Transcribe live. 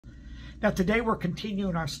Now today we're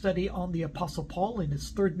continuing our study on the Apostle Paul in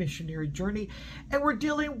his third missionary journey, and we're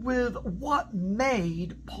dealing with what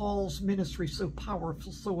made Paul's ministry so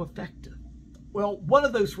powerful, so effective. Well, one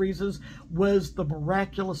of those reasons was the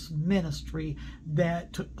miraculous ministry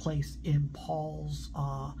that took place in Paul's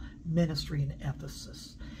ministry in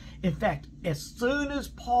Ephesus. In fact, as soon as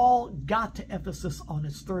Paul got to Ephesus on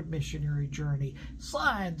his third missionary journey,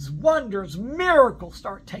 signs, wonders, miracles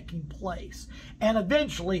start taking place. And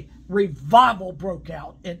eventually, revival broke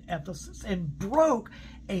out in Ephesus and broke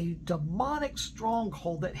a demonic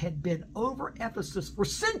stronghold that had been over Ephesus for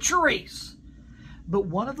centuries. But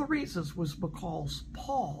one of the reasons was because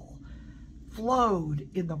Paul flowed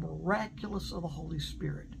in the miraculous of the Holy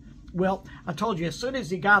Spirit. Well, I told you, as soon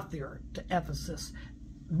as he got there to Ephesus,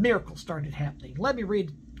 miracles started happening. Let me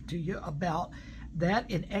read to you about that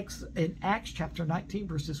in Acts chapter 19,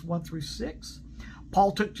 verses 1 through 6.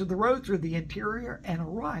 Paul took to the road through the interior and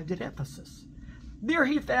arrived at Ephesus. There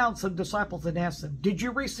he found some disciples and asked them, "Did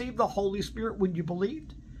you receive the Holy Spirit when you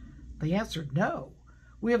believed?" They answered, "No.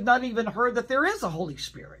 We have not even heard that there is a Holy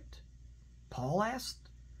Spirit." Paul asked,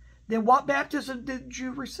 "Then what baptism did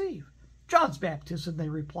you receive?" "John's baptism," they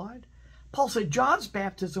replied. Paul said John's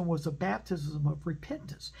baptism was a baptism of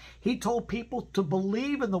repentance. He told people to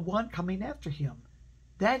believe in the one coming after him,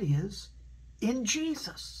 that is, in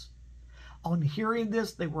Jesus. On hearing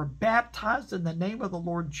this, they were baptized in the name of the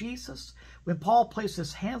Lord Jesus. When Paul placed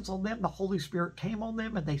his hands on them, the Holy Spirit came on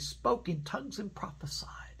them, and they spoke in tongues and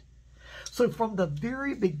prophesied. So from the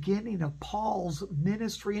very beginning of Paul's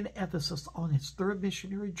ministry in Ephesus on his third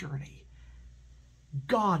missionary journey,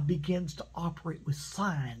 God begins to operate with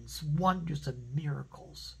signs, wonders, and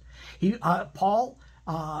miracles. Paul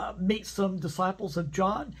meets some disciples of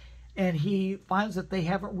John, and he finds that they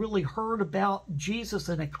haven't really heard about Jesus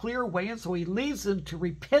in a clear way, and so he leads them to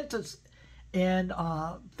repentance and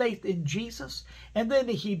faith in Jesus. And then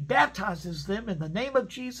he baptizes them in the name of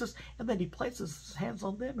Jesus, and then he places his hands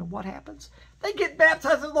on them, and what happens? They get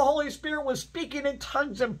baptized in the Holy Spirit with speaking in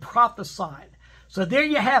tongues and prophesying. So there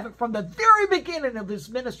you have it. From the very beginning of his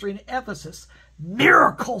ministry in Ephesus,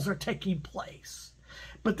 miracles are taking place.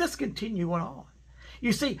 But this continued on.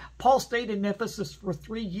 You see, Paul stayed in Ephesus for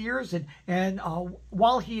 3 years, and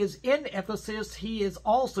while he is in Ephesus, he is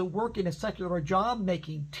also working a secular job,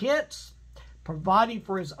 making tents, providing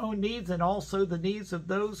for his own needs and also the needs of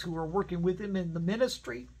those who are working with him in the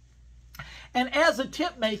ministry. And as a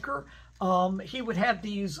tent maker, he would have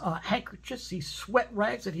these handkerchiefs, these sweat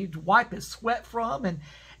rags that he'd wipe his sweat from.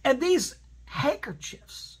 And these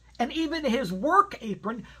handkerchiefs and even his work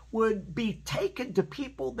apron would be taken to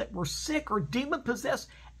people that were sick or demon-possessed,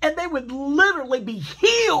 and they would literally be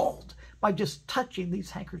healed by just touching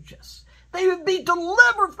these handkerchiefs. They would be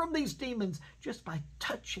delivered from these demons just by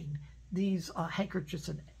touching these handkerchiefs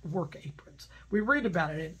and work aprons. We read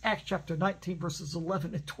about it in Acts chapter 19, verses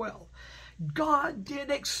 11 and 12. God did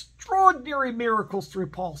extraordinary miracles through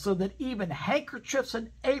Paul, so that even handkerchiefs and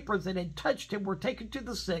aprons that had touched him were taken to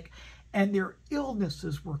the sick, and their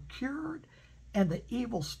illnesses were cured, and the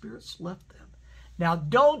evil spirits left them. Now,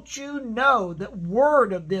 don't you know that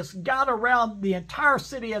word of this got around the entire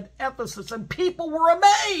city of Ephesus, and people were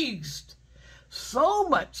amazed? So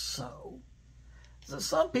much so that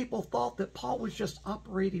some people thought that Paul was just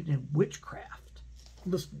operating in witchcraft.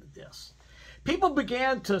 Listen to this. People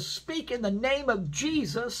began to speak in the name of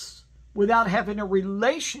Jesus without having a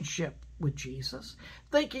relationship with Jesus,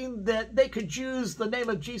 thinking that they could use the name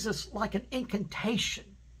of Jesus like an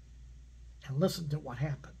incantation. And listen to what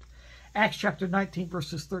happened. Acts chapter 19,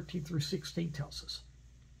 verses 13 through 16 tells us.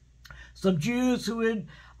 Some Jews who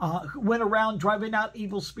went around driving out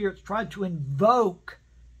evil spirits tried to invoke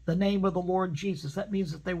the name of the Lord Jesus. That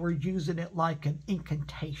means that they were using it like an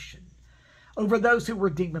incantation over those who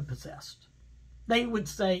were demon-possessed. They would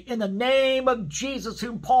say, "In the name of Jesus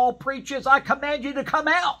whom Paul preaches, I command you to come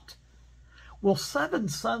out." Well, 7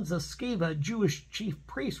 sons of Sceva, Jewish chief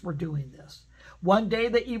priests, were doing this. One day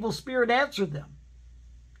the evil spirit answered them,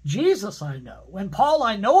 "Jesus I know, and Paul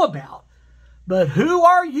I know about, but who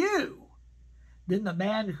are you?" Then the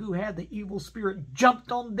man who had the evil spirit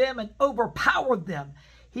jumped on them and overpowered them.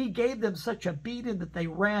 He gave them such a beating that they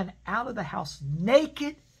ran out of the house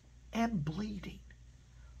naked and bleeding.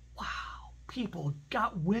 Wow. People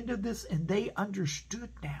got wind of this, and they understood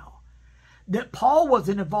now that Paul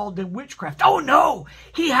wasn't involved in witchcraft. Oh no,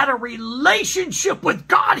 he had a relationship with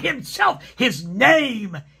God himself. His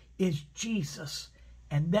name is Jesus.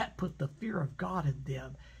 And that put the fear of God in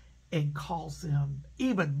them and caused them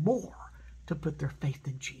even more to put their faith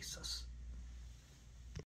in Jesus.